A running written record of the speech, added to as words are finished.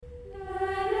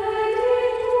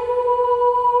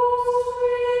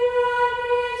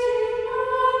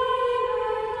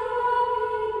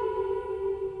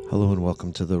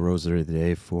Welcome to the Rosary of the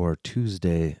Day for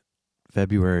Tuesday,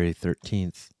 February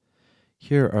 13th.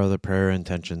 Here are the prayer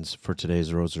intentions for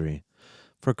today's Rosary.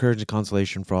 For courage and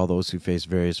consolation for all those who face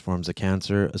various forms of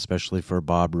cancer, especially for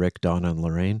Bob, Rick, Donna, and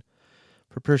Lorraine.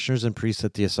 For parishioners and priests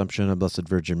at the Assumption of Blessed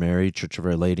Virgin Mary, Church of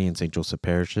Our Lady, and St. Joseph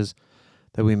parishes,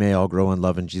 that we may all grow in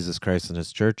love in Jesus Christ and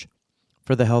His Church.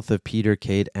 For the health of Peter,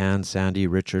 Kate, Anne, Sandy,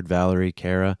 Richard, Valerie,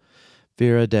 Kara,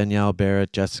 Vera, Danielle,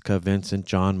 Barrett, Jessica, Vincent,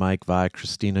 John, Mike, Vi,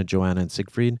 Christina, Joanna, and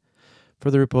Siegfried.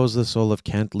 For the repose of the soul of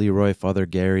Kent, Leroy, Father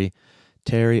Gary,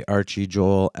 Terry, Archie,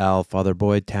 Joel, Al, Father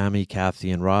Boyd, Tammy,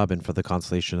 Kathy, and Rob, and for the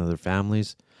consolation of their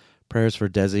families. Prayers for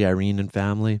Desi, Irene, and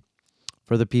family.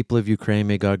 For the people of Ukraine,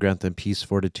 may God grant them peace,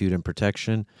 fortitude, and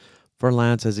protection. For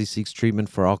Lance, as he seeks treatment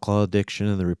for alcohol addiction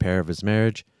and the repair of his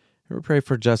marriage. And we pray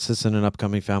for justice in an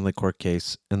upcoming family court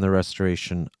case and the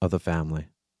restoration of the family.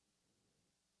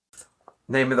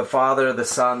 In the name of the Father, the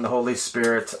Son, the Holy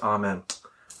Spirit. Amen.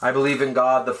 I believe in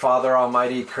God, the Father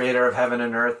Almighty, creator of heaven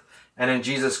and earth, and in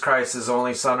Jesus Christ, his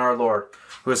only Son, our Lord,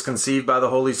 who was conceived by the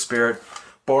Holy Spirit,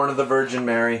 born of the Virgin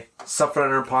Mary, suffered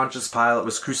under Pontius Pilate,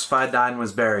 was crucified, died, and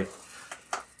was buried.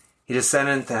 He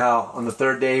descended into hell. On the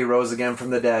third day he rose again from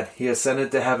the dead. He ascended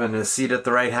to heaven and is seated at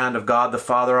the right hand of God the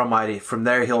Father Almighty. From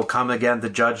there he will come again to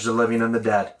judge the living and the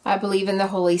dead. I believe in the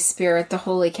Holy Spirit, the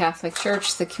Holy Catholic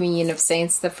Church, the communion of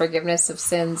saints, the forgiveness of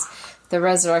sins, the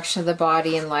resurrection of the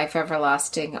body, and life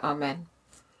everlasting. Amen.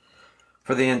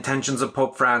 For the intentions of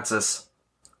Pope Francis.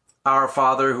 Our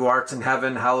Father, who art in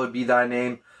heaven, hallowed be thy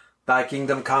name. Thy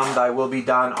kingdom come, thy will be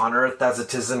done, on earth as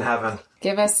it is in heaven.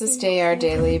 Give us this day our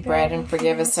daily bread, and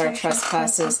forgive us our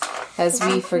trespasses, as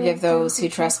we forgive those who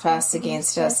trespass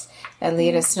against us. And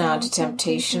lead us not into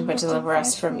temptation, but deliver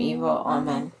us from evil.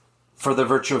 Amen. For the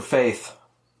virtue of faith.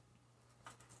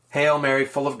 Hail Mary,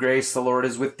 full of grace, the Lord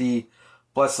is with thee.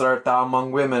 Blessed art thou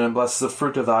among women, and blessed is the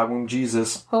fruit of thy womb,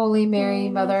 Jesus. Holy Mary,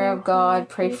 Mother of God,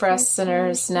 pray for us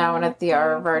sinners, now and at the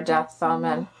hour of our death.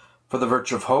 Amen. For the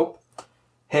virtue of hope.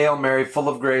 Hail Mary, full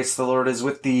of grace, the Lord is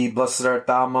with thee. Blessed art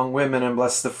thou among women, and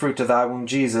blessed the fruit of thy womb,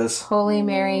 Jesus. Holy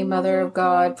Mary, Mother of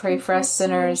God, pray for us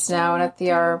sinners, now and at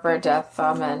the hour of our death.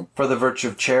 Amen. For the virtue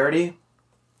of charity.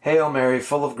 Hail Mary,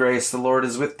 full of grace, the Lord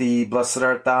is with thee. Blessed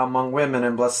art thou among women,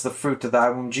 and blessed the fruit of thy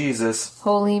womb, Jesus.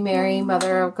 Holy Mary,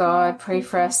 Mother of God, pray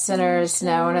for us sinners,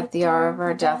 now and at the hour of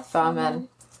our death. Amen.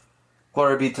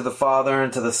 Glory be to the Father,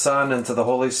 and to the Son, and to the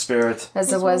Holy Spirit.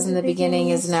 As it was in the beginning,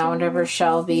 is now, and ever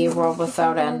shall be, world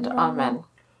without end. Amen.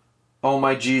 O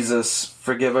my Jesus,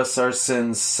 forgive us our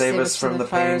sins, save us from the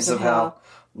pains of hell.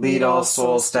 Lead all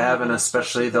souls to heaven,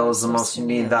 especially those most in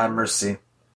need thy mercy.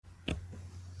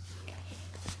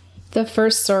 The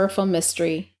first sorrowful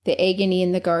mystery, the agony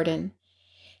in the garden.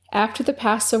 After the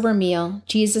Passover meal,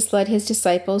 Jesus led his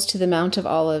disciples to the Mount of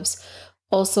Olives,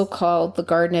 also called the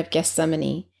Garden of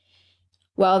Gethsemane.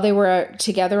 While they were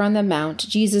together on the mount,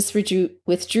 Jesus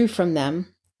withdrew from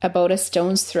them, about a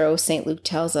stone's throw, St. Luke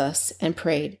tells us, and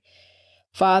prayed,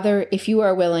 Father, if you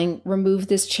are willing, remove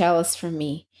this chalice from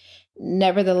me.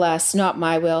 Nevertheless, not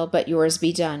my will, but yours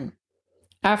be done.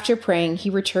 After praying, he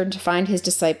returned to find his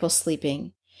disciples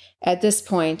sleeping. At this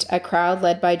point, a crowd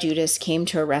led by Judas came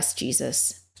to arrest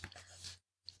Jesus.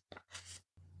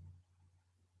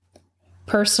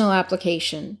 Personal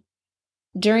application.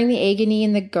 During the agony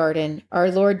in the garden,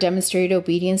 our Lord demonstrated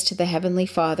obedience to the Heavenly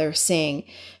Father, saying,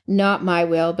 Not my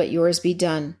will, but yours be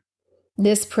done.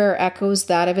 This prayer echoes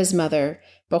that of his mother,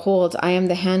 Behold, I am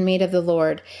the handmaid of the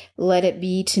Lord. Let it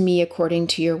be to me according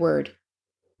to your word.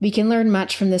 We can learn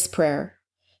much from this prayer.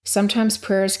 Sometimes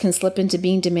prayers can slip into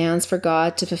being demands for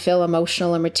God to fulfill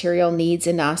emotional and material needs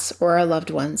in us or our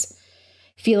loved ones.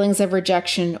 Feelings of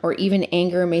rejection or even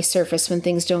anger may surface when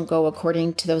things don't go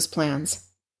according to those plans.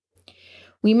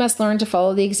 We must learn to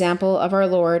follow the example of our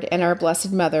Lord and our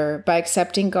Blessed Mother by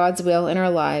accepting God's will in our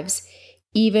lives,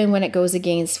 even when it goes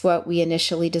against what we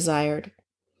initially desired.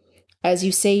 As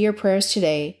you say your prayers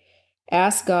today,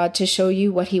 ask God to show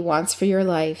you what He wants for your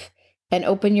life and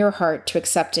open your heart to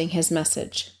accepting His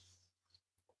message.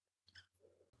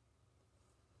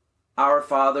 Our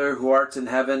Father, who art in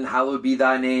heaven, hallowed be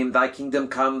thy name. Thy kingdom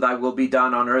come, thy will be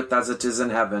done on earth as it is in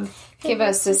heaven. Give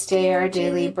us this day our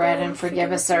daily bread, and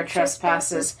forgive us our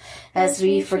trespasses, as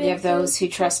we forgive those who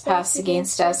trespass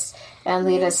against us. And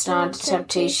lead us not into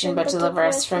temptation, but deliver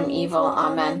us from evil.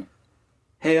 Amen.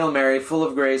 Hail Mary, full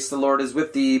of grace, the Lord is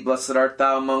with thee. Blessed art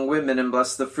thou among women, and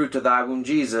blessed the fruit of thy womb,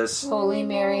 Jesus. Holy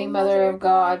Mary, Mother of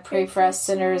God, pray for us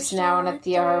sinners, now and at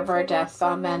the hour of our death.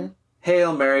 Amen.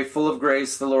 Hail Mary, full of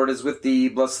grace, the Lord is with thee.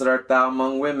 Blessed art thou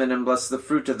among women, and blessed the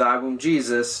fruit of thy womb,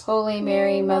 Jesus. Holy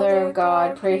Mary, Mother of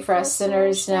God, pray for us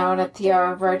sinners, now and at the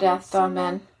hour of our death.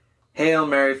 Amen. Hail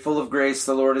Mary, full of grace,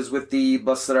 the Lord is with thee.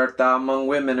 Blessed art thou among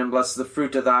women, and blessed the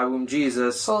fruit of thy womb,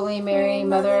 Jesus. Holy Mary,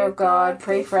 Mother of God,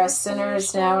 pray for us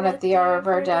sinners now and at the hour of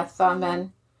our death.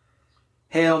 Amen.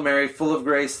 Hail Mary, full of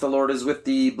grace, the Lord is with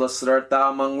thee. Blessed art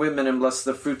thou among women, and blessed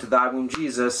the fruit of thy womb,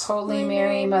 Jesus. Holy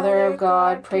Mary, Mother of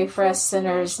God, pray for us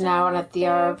sinners now and at the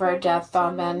hour of our death.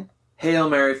 Amen. Hail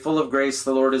Mary, full of grace,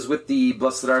 the Lord is with thee.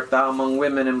 Blessed art thou among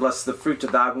women, and blessed the fruit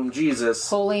of thy womb, Jesus.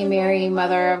 Holy Mary,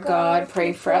 Mother of God,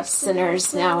 pray for us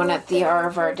sinners now and at the hour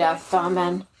of our death.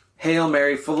 Amen. Hail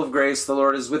Mary, full of grace, the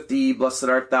Lord is with thee. Blessed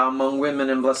art thou among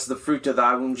women, and blessed the fruit of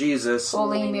thy womb, Jesus.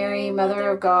 Holy Mary, Mother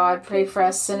of God, pray for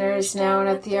us sinners now and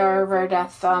at the hour of our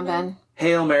death. Amen.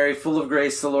 Hail Mary, full of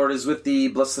grace, the Lord is with thee.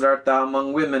 Blessed art thou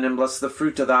among women, and blessed the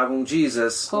fruit of thy womb,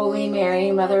 Jesus. Holy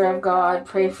Mary, Mother of God,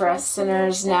 pray for us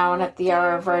sinners now and at the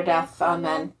hour of our death.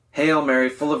 Amen. Hail Mary,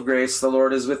 full of grace, the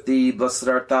Lord is with thee. Blessed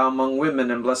art thou among women,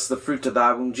 and blessed the fruit of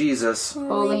thy womb, Jesus.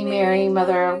 Holy Mary,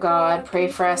 Mother of God, pray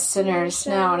for us sinners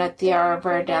now and at the hour of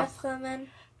our death. Amen.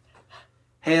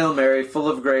 Hail Mary, full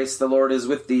of grace, the Lord is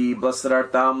with thee. Blessed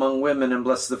art thou among women, and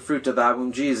blessed the fruit of thy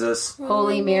womb, Jesus.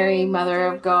 Holy Mary, Mother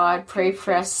of God, pray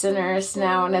for us sinners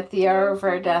now and at the hour of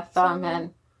our death.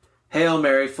 Amen. Hail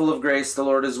Mary, full of grace, the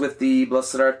Lord is with thee.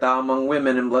 Blessed art thou among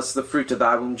women, and blessed the fruit of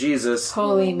thy womb, Jesus.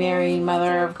 Holy Mary,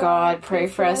 Mother of God, pray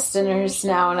for us sinners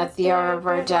now and at the hour of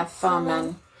our death.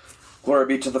 Amen. Glory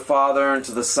be to the Father, and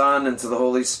to the Son, and to the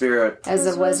Holy Spirit. As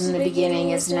it was in the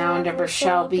beginning, is now, and ever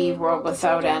shall be, world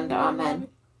without end. Amen.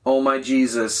 O my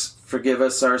Jesus, forgive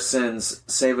us our sins,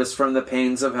 save us from the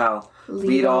pains of hell.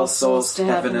 Lead all souls to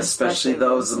heaven, especially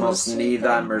those that most need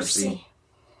thy mercy.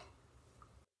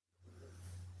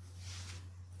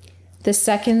 The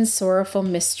second sorrowful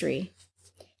mystery,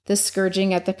 the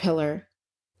scourging at the pillar.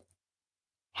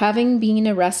 Having been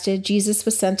arrested, Jesus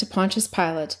was sent to Pontius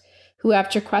Pilate, who,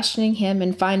 after questioning him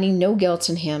and finding no guilt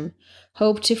in him,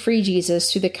 hoped to free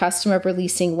Jesus through the custom of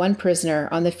releasing one prisoner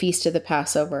on the feast of the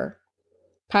Passover.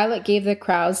 Pilate gave the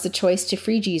crowds the choice to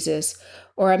free Jesus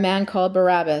or a man called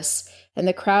Barabbas, and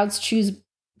the crowds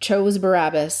chose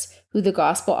Barabbas, who the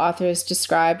Gospel authors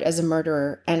described as a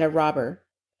murderer and a robber.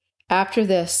 After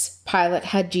this, Pilate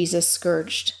had Jesus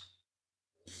scourged.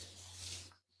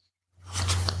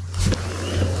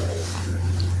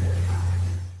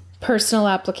 Personal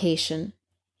application.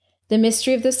 The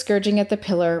mystery of the scourging at the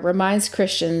pillar reminds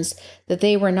Christians that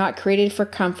they were not created for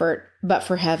comfort, but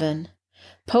for heaven.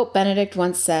 Pope Benedict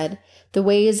once said, "The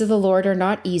ways of the Lord are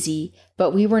not easy,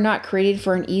 but we were not created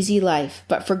for an easy life,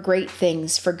 but for great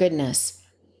things, for goodness."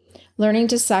 Learning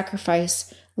to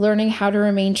sacrifice, learning how to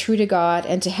remain true to God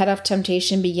and to head off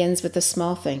temptation begins with the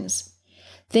small things.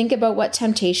 Think about what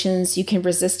temptations you can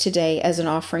resist today as an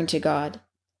offering to God.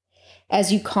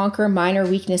 As you conquer minor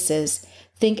weaknesses,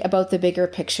 think about the bigger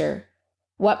picture.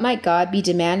 What might God be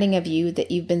demanding of you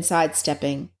that you've been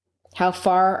sidestepping? How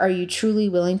far are you truly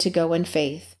willing to go in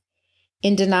faith?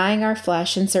 In denying our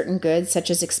flesh and certain goods such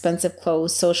as expensive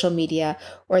clothes, social media,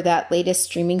 or that latest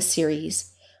streaming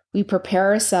series, we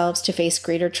prepare ourselves to face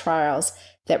greater trials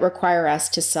that require us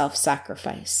to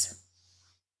self-sacrifice.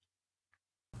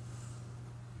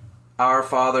 Our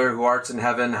Father, who art in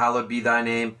heaven, hallowed be thy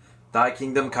name. Thy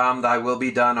kingdom come, thy will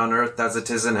be done on earth as it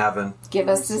is in heaven. Give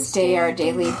us this day our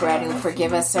daily bread, and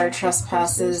forgive us our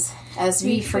trespasses, as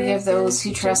we forgive those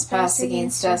who trespass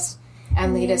against us.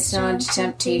 And lead us not into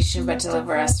temptation, but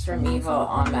deliver us from evil.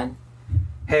 Amen.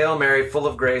 Hail Mary, full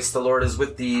of grace, the Lord is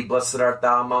with thee. Blessed art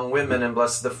thou among women, and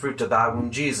blessed the fruit of thy womb,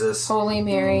 Jesus. Holy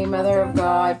Mary, Mother of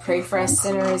God, pray for us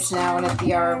sinners now and at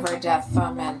the hour of our death.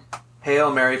 Amen.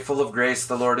 Hail Mary, full of grace,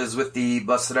 the Lord is with thee.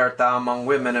 Blessed art thou among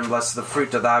women, and blessed the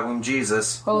fruit of thy womb,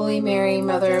 Jesus. Holy Mary,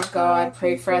 Mother of God,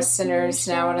 pray for us sinners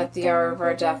now and at the hour of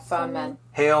our death. Amen.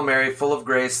 Hail Mary, full of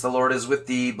grace, the Lord is with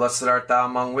thee. Blessed art thou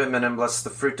among women, and blessed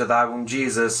the fruit of thy womb,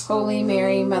 Jesus. Holy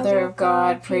Mary, Mother of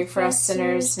God, pray for us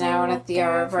sinners now and at the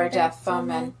hour of our death.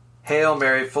 Amen. Hail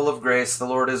Mary, full of grace, the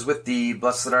Lord is with thee.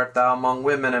 Blessed art thou among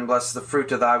women, and blessed the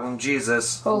fruit of thy womb,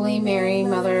 Jesus. Holy Mary,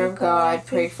 Mother of God,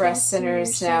 pray for us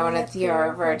sinners now and at the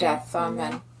hour of our death.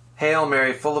 Amen. Hail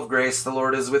Mary, full of grace, the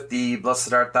Lord is with thee.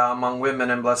 Blessed art thou among women,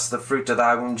 and blessed the fruit of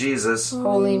thy womb, Jesus.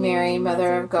 Holy Mary,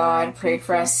 Mother of God, pray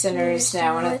for us sinners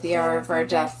now and at the hour of our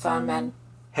death. Amen.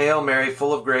 Hail Mary,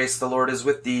 full of grace, the Lord is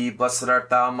with thee. Blessed art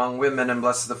thou among women, and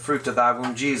blessed the fruit of thy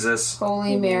womb, Jesus.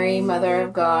 Holy Mary, Mother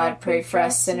of God, pray for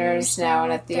us sinners now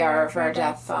and at the hour of our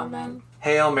death. Amen.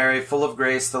 Hail Mary, full of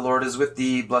grace, the Lord is with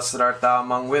thee. Blessed art thou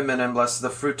among women, and blessed the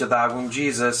fruit of thy womb,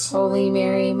 Jesus. Holy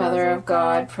Mary, Mother of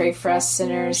God, pray for us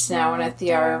sinners now and at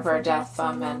the hour of our death.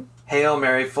 Amen. Hail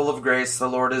Mary, full of grace, the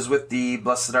Lord is with thee.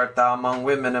 Blessed art thou among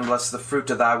women, and blessed the fruit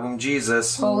of thy womb,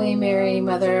 Jesus. Holy Mary,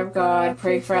 Mother of God,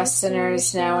 pray for us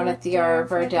sinners, now and at the hour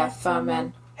of our death.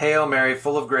 Amen. Hail Mary,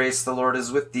 full of grace, the Lord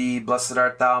is with thee. Blessed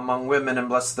art thou among women, and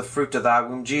blessed the fruit of thy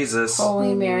womb, Jesus.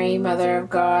 Holy Mary, Mother of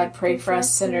God, pray for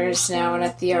us sinners, now and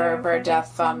at the hour of our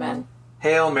death. Amen.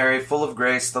 Hail Mary, full of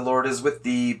grace, the Lord is with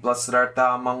thee. Blessed art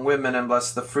thou among women, and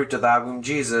blessed the fruit of thy womb,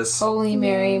 Jesus. Holy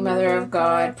Mary, Mother of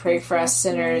God, pray for us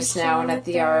sinners, now and at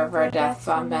the hour of our death.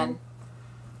 Amen.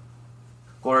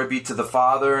 Glory be to the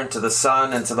Father, and to the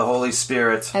Son, and to the Holy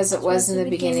Spirit. As it was in the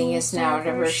beginning, is now, and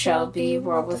ever shall be,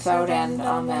 world without end.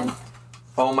 Amen.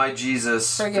 O my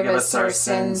Jesus, forgive us our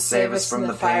sins, save us from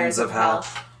the fires of hell.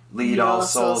 Lead all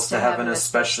souls to heaven,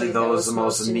 especially those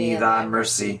most in need of thy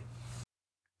mercy.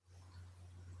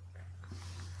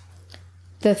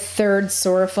 The third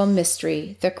sorrowful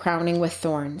mystery, the crowning with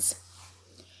thorns.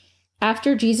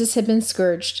 After Jesus had been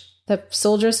scourged, the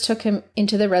soldiers took him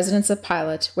into the residence of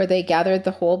Pilate, where they gathered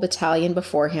the whole battalion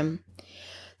before him.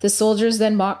 The soldiers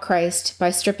then mocked Christ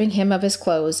by stripping him of his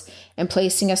clothes and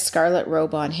placing a scarlet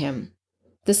robe on him.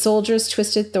 The soldiers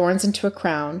twisted thorns into a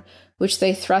crown, which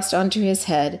they thrust onto his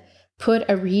head, put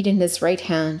a reed in his right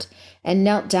hand, and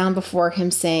knelt down before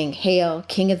him, saying, "Hail,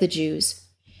 King of the Jews!"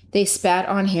 They spat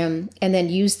on him and then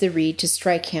used the reed to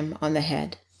strike him on the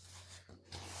head.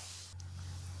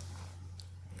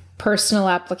 Personal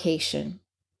application.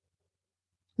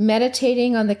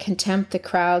 Meditating on the contempt the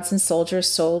crowds and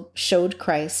soldiers showed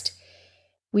Christ,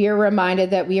 we are reminded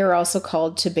that we are also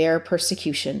called to bear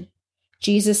persecution.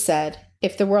 Jesus said,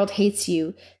 "If the world hates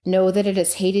you, know that it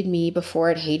has hated me before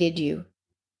it hated you."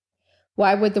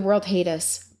 Why would the world hate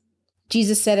us?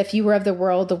 Jesus said, "If you were of the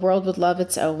world would love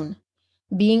its own."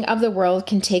 Being of the world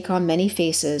can take on many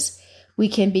faces. We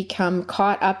can become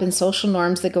caught up in social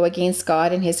norms that go against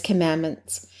God and his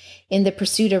commandments, in the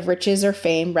pursuit of riches or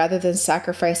fame rather than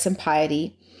sacrifice and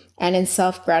piety, and in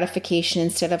self-gratification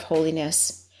instead of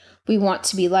holiness. We want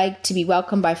to be liked, to be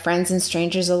welcomed by friends and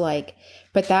strangers alike,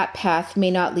 but that path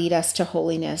may not lead us to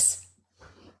holiness.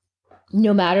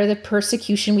 No matter the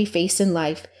persecution we face in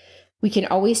life, we can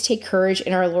always take courage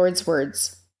in our Lord's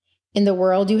words. "In the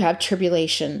world you have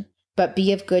tribulation, but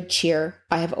be of good cheer,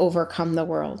 I have overcome the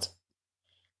world."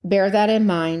 Bear that in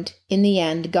mind. In the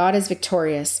end, God is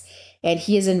victorious, and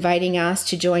he is inviting us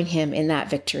to join him in that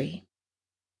victory.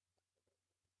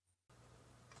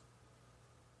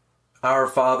 Our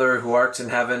Father, who art in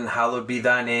heaven, hallowed be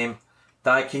thy name.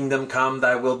 Thy kingdom come,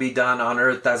 thy will be done on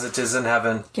earth as it is in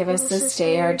heaven. Give us this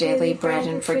day our daily bread,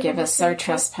 and forgive us our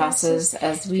trespasses,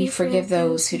 as we forgive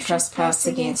those who trespass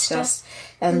against us.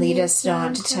 And lead us not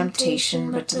into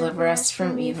temptation, but deliver us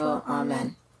from evil.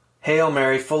 Amen. Hail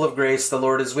Mary, full of grace, the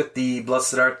Lord is with thee.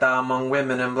 Blessed art thou among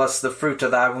women, and blessed the fruit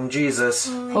of thy womb, Jesus.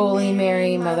 Holy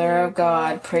Mary, Mother of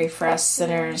God, pray for us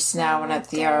sinners, now and at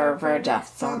the hour of our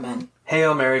death. Amen.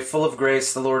 Hail Mary, full of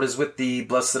grace, the Lord is with thee.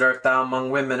 Blessed art thou among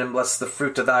women, and blessed the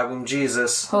fruit of thy womb,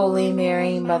 Jesus. Holy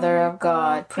Mary, Mother of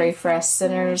God, pray for us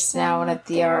sinners, now and at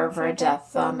the hour of our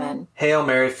death. Amen. Hail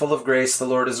Mary, full of grace, the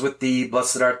Lord is with thee.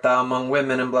 Blessed art thou among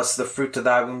women, and blessed the fruit of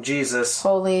thy womb, Jesus.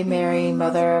 Holy Mary,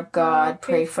 Mother of God,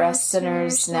 pray for us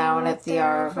sinners, now and at the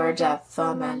hour of our death.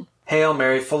 Amen. Hail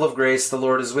Mary, full of grace, the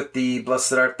Lord is with thee.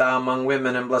 Blessed art thou among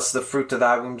women, and blessed the fruit of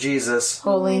thy womb, Jesus.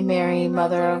 Holy Mary,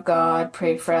 Mother of God,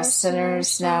 pray for us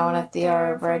sinners, now and at the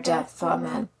hour of our death.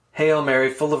 Amen. Hail Mary,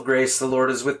 full of grace, the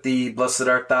Lord is with thee. Blessed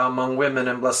art thou among women,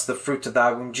 and blessed the fruit of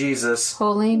thy womb, Jesus.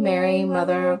 Holy Mary,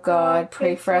 Mother of God,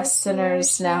 pray for us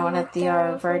sinners, now and at the hour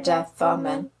of our death.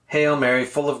 Amen. Hail Mary,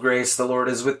 full of grace, the Lord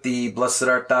is with thee. Blessed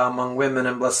art thou among women,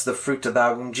 and blessed the fruit of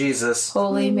thy womb, Jesus.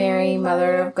 Holy Mary,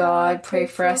 Mother of God, pray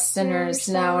for us sinners,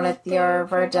 now and at the hour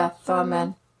of our death.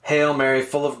 Amen. Hail Mary,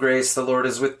 full of grace, the Lord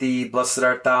is with thee. Blessed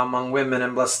art thou among women,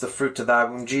 and blessed the fruit of thy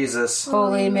womb, Jesus.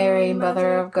 Holy Mary,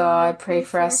 Mother of God, pray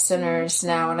for us sinners,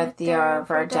 now and at the hour of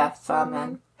our death.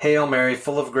 Amen. Hail Mary,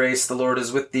 full of grace, the Lord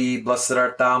is with thee. Blessed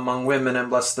art thou among women, and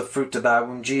blessed the fruit of thy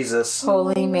womb, Jesus.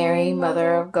 Holy Mary,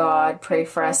 Mother of God, pray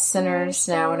for us sinners,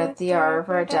 now and at the hour of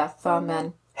our death.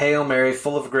 Amen. Hail Mary,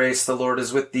 full of grace, the Lord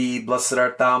is with thee. Blessed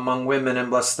art thou among women, and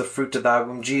blessed the fruit of thy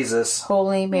womb, Jesus.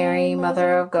 Holy Mary,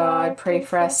 Mother of God, pray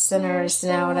for us sinners,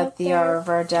 now and at the hour of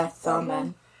our death.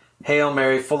 Amen. Hail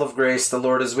Mary, full of grace, the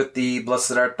Lord is with thee.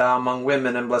 Blessed art thou among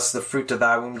women, and blessed the fruit of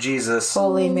thy womb, Jesus.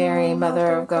 Holy Mary,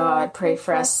 Mother of God, pray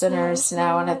for us sinners,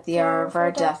 now and at the hour of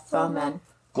our death. Amen.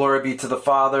 Glory be to the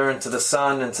Father, and to the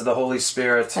Son, and to the Holy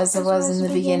Spirit. As it was in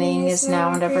the beginning, is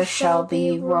now, and ever shall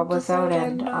be, world without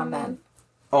end. Amen.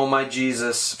 O my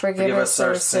Jesus, forgive us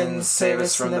our sins, save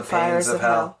us from the pains of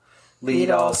hell.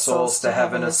 Lead all souls to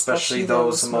heaven, especially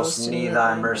those most in need of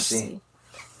thy mercy.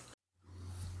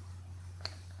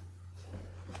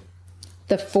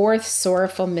 The fourth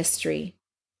sorrowful mystery,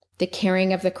 the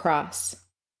carrying of the cross.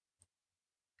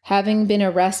 Having been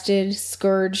arrested,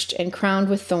 scourged, and crowned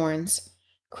with thorns,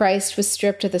 Christ was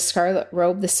stripped of the scarlet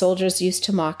robe the soldiers used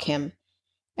to mock him,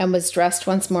 and was dressed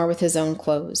once more with his own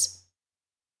clothes.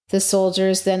 The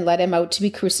soldiers then led him out to be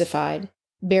crucified,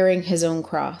 bearing his own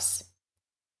cross.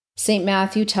 St.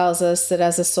 Matthew tells us that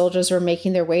as the soldiers were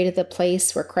making their way to the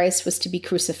place where Christ was to be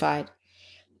crucified,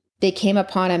 they came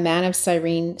upon a man of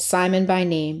Cyrene, Simon by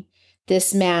name.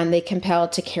 This man they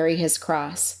compelled to carry his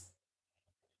cross.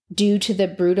 Due to the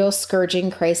brutal scourging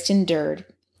Christ endured,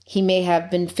 he may have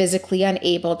been physically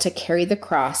unable to carry the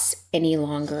cross any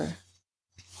longer.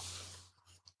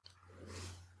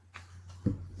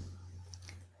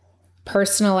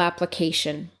 Personal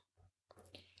application.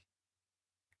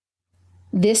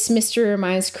 This mystery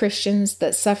reminds Christians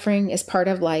that suffering is part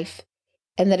of life,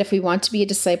 and that if we want to be a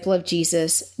disciple of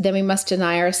Jesus, then we must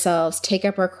deny ourselves, take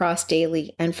up our cross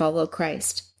daily, and follow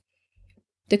Christ.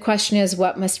 The question is,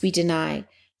 what must we deny?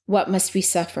 What must we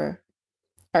suffer?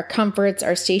 Our comforts,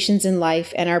 our stations in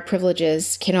life, and our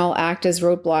privileges can all act as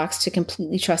roadblocks to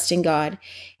completely trusting God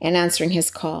and answering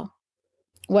his call.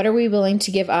 What are we willing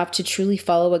to give up to truly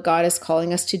follow what God is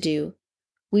calling us to do?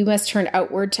 We must turn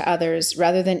outward to others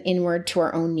rather than inward to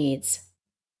our own needs.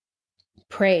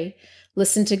 Pray,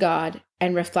 listen to God,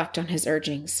 and reflect on his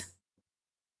urgings.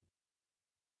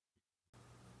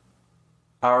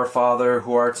 Our Father,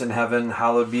 who art in heaven,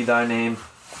 hallowed be thy name.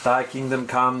 Thy kingdom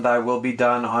come, thy will be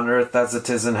done on earth as it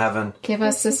is in heaven. Give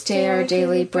us this day our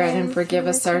daily bread, and forgive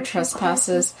us our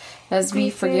trespasses, as we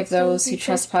forgive those who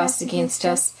trespass against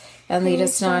us. And lead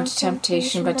us not into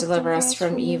temptation, but deliver us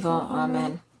from evil.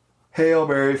 Amen. Hail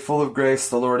Mary, full of grace,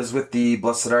 the Lord is with thee.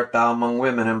 Blessed art thou among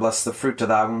women, and blessed the fruit of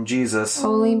thy womb, Jesus.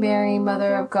 Holy Mary,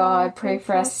 Mother of God, pray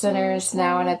for us sinners,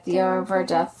 now and at the hour of our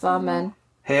death. Amen.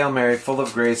 Hail Mary, full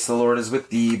of grace, the Lord is with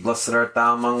thee. Blessed art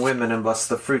thou among women, and blessed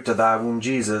the fruit of thy womb,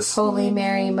 Jesus. Holy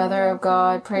Mary, Mother of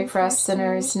God, pray for us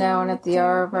sinners, now and at the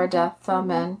hour of our death.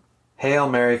 Amen. Hail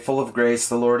Mary, full of grace,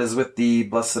 the Lord is with thee.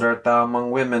 Blessed art thou among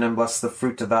women, and blessed the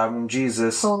fruit of thy womb,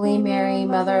 Jesus. Holy Mary,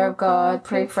 Mother of God,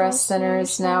 pray for us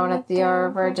sinners, now and at the hour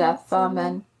of our death.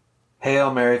 Amen.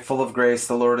 Hail Mary, full of grace,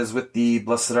 the Lord is with thee.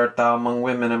 Blessed art thou among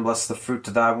women, and blessed the fruit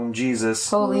of thy womb,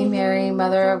 Jesus. Holy Mary,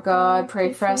 Mother of God,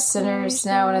 pray for us sinners,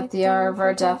 now and at the hour of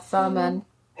our death. Amen.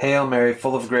 Hail Mary,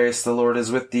 full of grace, the Lord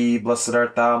is with thee. Blessed art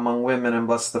thou among women, and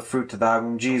blessed the fruit of thy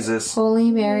womb, Jesus. Holy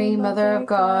Mary, Mother of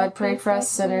God, pray for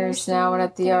us sinners, now and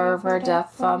at the hour of our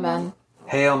death. Amen.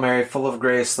 Hail Mary, full of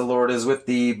grace, the Lord is with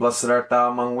thee. Blessed art thou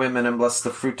among women, and blessed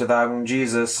the fruit of thy womb,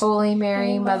 Jesus. Holy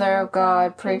Mary, Mother of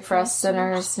God, pray for us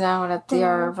sinners, now and at the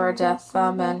hour of our death.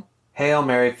 Amen. Hail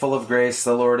Mary, full of grace,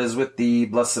 the Lord is with thee.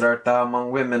 Blessed art thou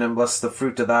among women, and blessed the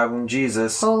fruit of thy womb,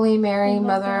 Jesus. Holy Mary,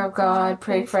 Mother of God,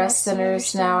 pray for us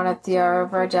sinners, now and at the hour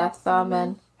of our death.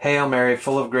 Amen. Hail Mary,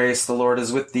 full of grace, the Lord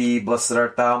is with thee. Blessed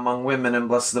art thou among women, and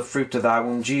blessed the fruit of thy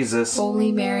womb, Jesus.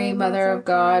 Holy Mary, Mother of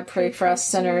God, pray for us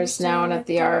sinners, now and at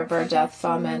the hour of our death.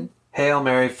 Amen. Hail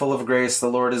Mary, full of grace, the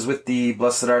Lord is with thee.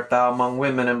 Blessed art thou among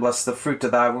women, and blessed the fruit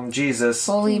of thy womb, Jesus.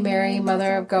 Holy Mary,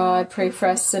 Mother of God, pray for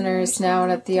us sinners, now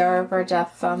and at the hour of our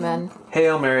death. Amen.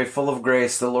 Hail Mary, full of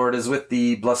grace, the Lord is with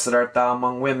thee. Blessed art thou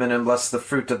among women, and blessed the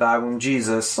fruit of thy womb,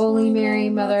 Jesus. Holy Mary,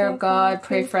 Mother of God,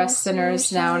 pray for us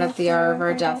sinners, now and at the hour of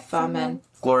our death. Amen.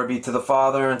 Glory be to the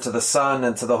Father, and to the Son,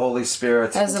 and to the Holy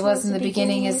Spirit. As it was in the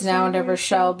beginning, is now, and ever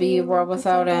shall be, world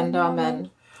without end. Amen.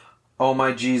 O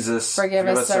my Jesus, forgive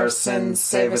us our sins,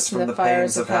 save us from the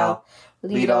fires of hell.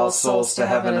 Lead all souls to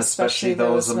heaven, especially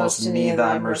those most in need of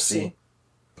thy mercy.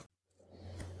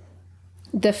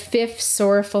 The fifth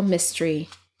sorrowful mystery,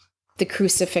 the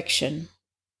crucifixion.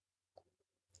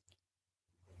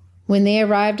 When they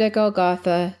arrived at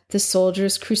Golgotha, the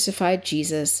soldiers crucified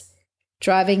Jesus,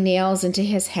 driving nails into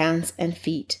his hands and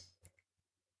feet.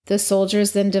 The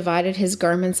soldiers then divided his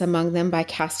garments among them by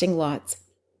casting lots.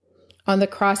 On the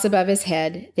cross above his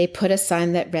head, they put a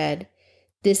sign that read,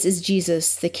 "This is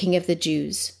Jesus, the King of the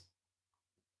Jews."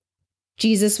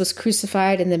 Jesus was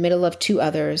crucified in the middle of two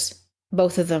others,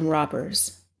 both of them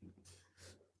robbers.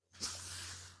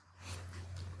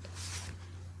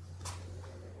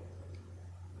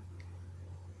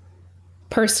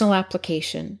 Personal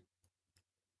application.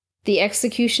 The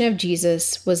execution of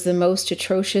Jesus was the most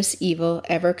atrocious evil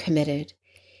ever committed,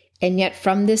 and yet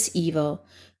from this evil,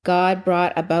 God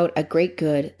brought about a great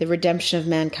good, the redemption of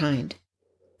mankind.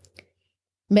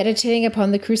 Meditating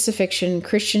upon the crucifixion,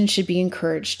 Christians should be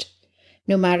encouraged.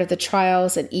 No matter the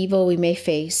trials and evil we may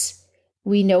face,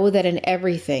 we know that in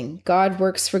everything, God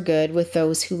works for good with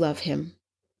those who love him.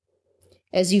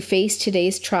 As you face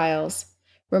today's trials,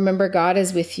 remember God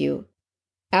is with you.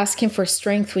 Ask Him for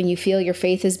strength when you feel your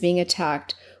faith is being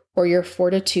attacked or your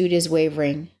fortitude is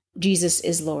wavering. Jesus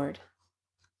is Lord.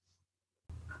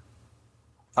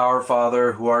 Our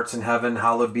Father, who art in heaven,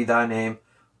 hallowed be thy name.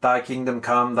 Thy kingdom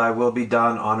come, thy will be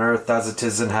done on earth as it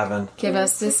is in heaven. Give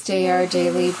us this day our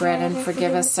daily bread, and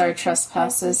forgive us our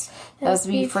trespasses, as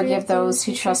we forgive those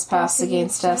who trespass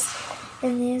against us.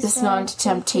 And lead us not into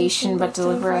temptation, but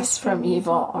deliver us from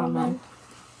evil. Amen.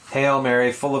 Hail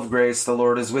Mary, full of grace, the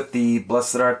Lord is with thee.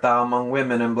 Blessed art thou among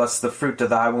women, and blessed the fruit of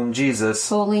thy womb, Jesus.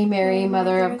 Holy Mary,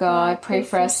 Mother of God, pray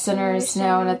for us sinners,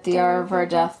 now and at the hour of our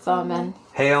death. Amen.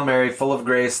 Hail Mary, full of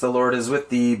grace, the Lord is with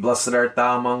thee. Blessed art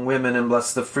thou among women, and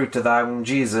blessed the fruit of thy womb,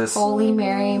 Jesus. Holy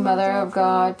Mary, Mother of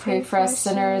God, pray for us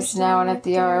sinners, now and at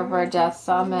the hour of our death.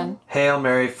 Amen. Hail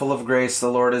Mary, full of grace, the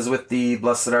Lord is with thee.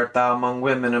 Blessed art thou among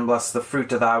women, and blessed the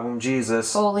fruit of thy womb,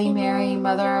 Jesus. Holy Mary,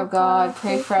 Mother of God,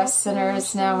 pray for us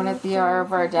sinners, now and at the hour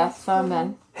of our death.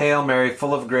 Amen. Hail Mary,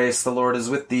 full of grace, the Lord is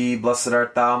with thee. Blessed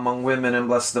art thou among women, and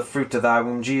blessed the fruit of thy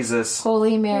womb, Jesus.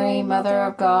 Holy Mary, Mother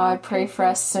of God, pray for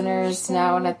us sinners,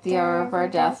 now and at the hour of our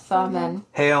death. Amen.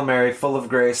 Hail Mary, full of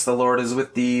grace, the Lord is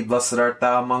with thee. Blessed art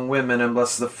thou among women, and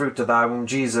blessed the fruit of thy womb,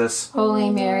 Jesus. Holy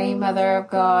Mary, Mother of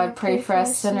God, pray for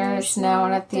us sinners, now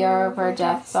and at the hour of our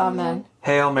death. Amen.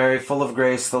 Hail Mary, full of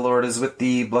grace, the Lord is with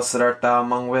thee. Blessed art thou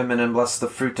among women, and blessed the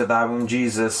fruit of thy womb,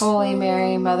 Jesus. Holy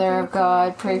Mary, Mother of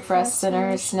God, pray for us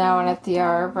sinners, now and at the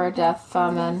hour of our death.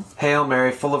 Amen. Hail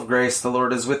Mary, full of grace, the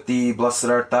Lord is with thee. Blessed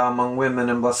art thou among women,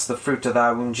 and blessed the fruit of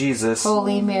thy womb, Jesus.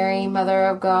 Holy Mary, Mother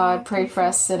of God, pray for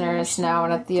us sinners, now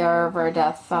and at the hour of our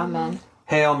death. Amen.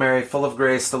 Hail Mary, full of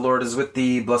grace, the Lord is with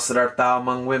thee. Blessed art thou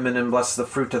among women, and blessed the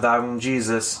fruit of thy womb,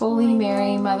 Jesus. Holy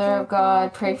Mary, Mother of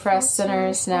God, pray for us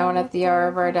sinners, now and at the hour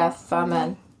of our death.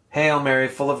 Amen. Hail Mary,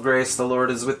 full of grace, the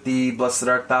Lord is with thee. Blessed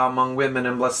art thou among women,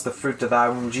 and blessed the fruit of thy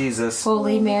womb, Jesus.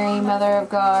 Holy Mary, Mother of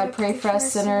God, pray for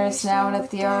us sinners, now and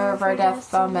at the hour of our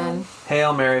death. Amen.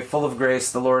 Hail Mary, full of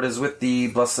grace, the Lord is with thee.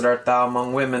 Blessed art thou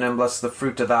among women, and blessed the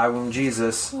fruit of thy womb,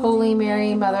 Jesus. Holy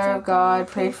Mary, Mother of God,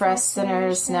 pray for us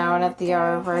sinners, now and at the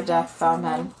hour of our death.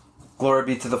 Amen. Glory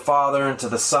be to the Father, and to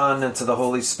the Son, and to the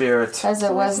Holy Spirit. As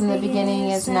it was in the beginning,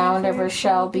 is now, and ever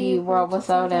shall be, world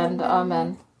without end.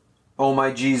 Amen. O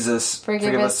my Jesus,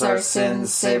 forgive us our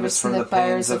sins, save us from the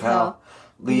fires of hell.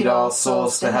 Lead all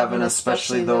souls to heaven,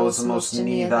 especially those most in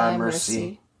need of thy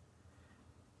mercy.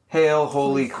 Hail,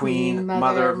 Holy Queen,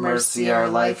 Mother of mercy, our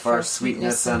life, our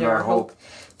sweetness, and our hope.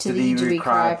 To thee we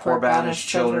cry, poor banished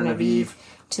children of Eve.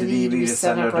 To thee we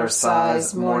send out our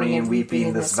sighs, mourning and weeping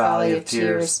in this valley of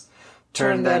tears.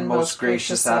 Turn then, most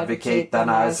gracious Advocate, thine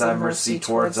eyes thy mercy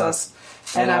towards us,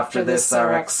 and after this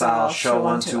our exile, show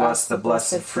unto us the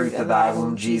blessed fruit of thy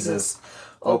womb, Jesus.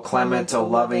 O clement, O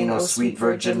loving, O sweet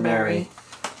Virgin Mary,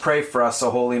 pray for us, O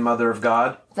Holy Mother of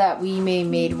God, that we may be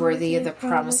made worthy of the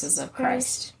promises of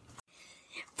Christ.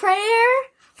 Prayer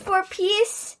for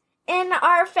peace in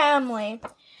our family.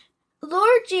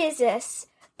 Lord Jesus,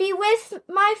 be with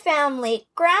my family.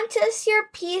 Grant us your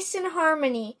peace and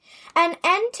harmony, an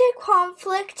end to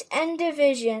conflict and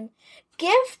division.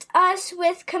 Gift us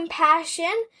with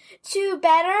compassion to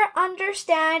better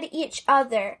understand each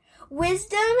other,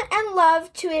 wisdom and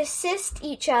love to assist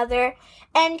each other,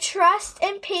 and trust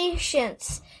and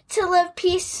patience to live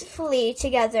peacefully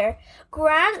together.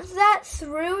 Grant that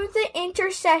through the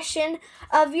intercession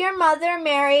of your Mother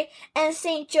Mary and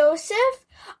Saint Joseph,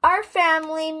 our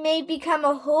family may become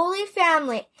a holy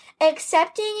family,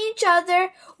 accepting each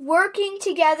other, working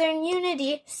together in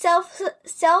unity,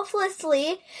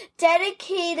 selflessly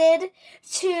dedicated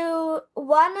to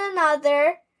one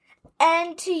another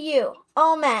and to you.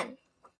 Amen.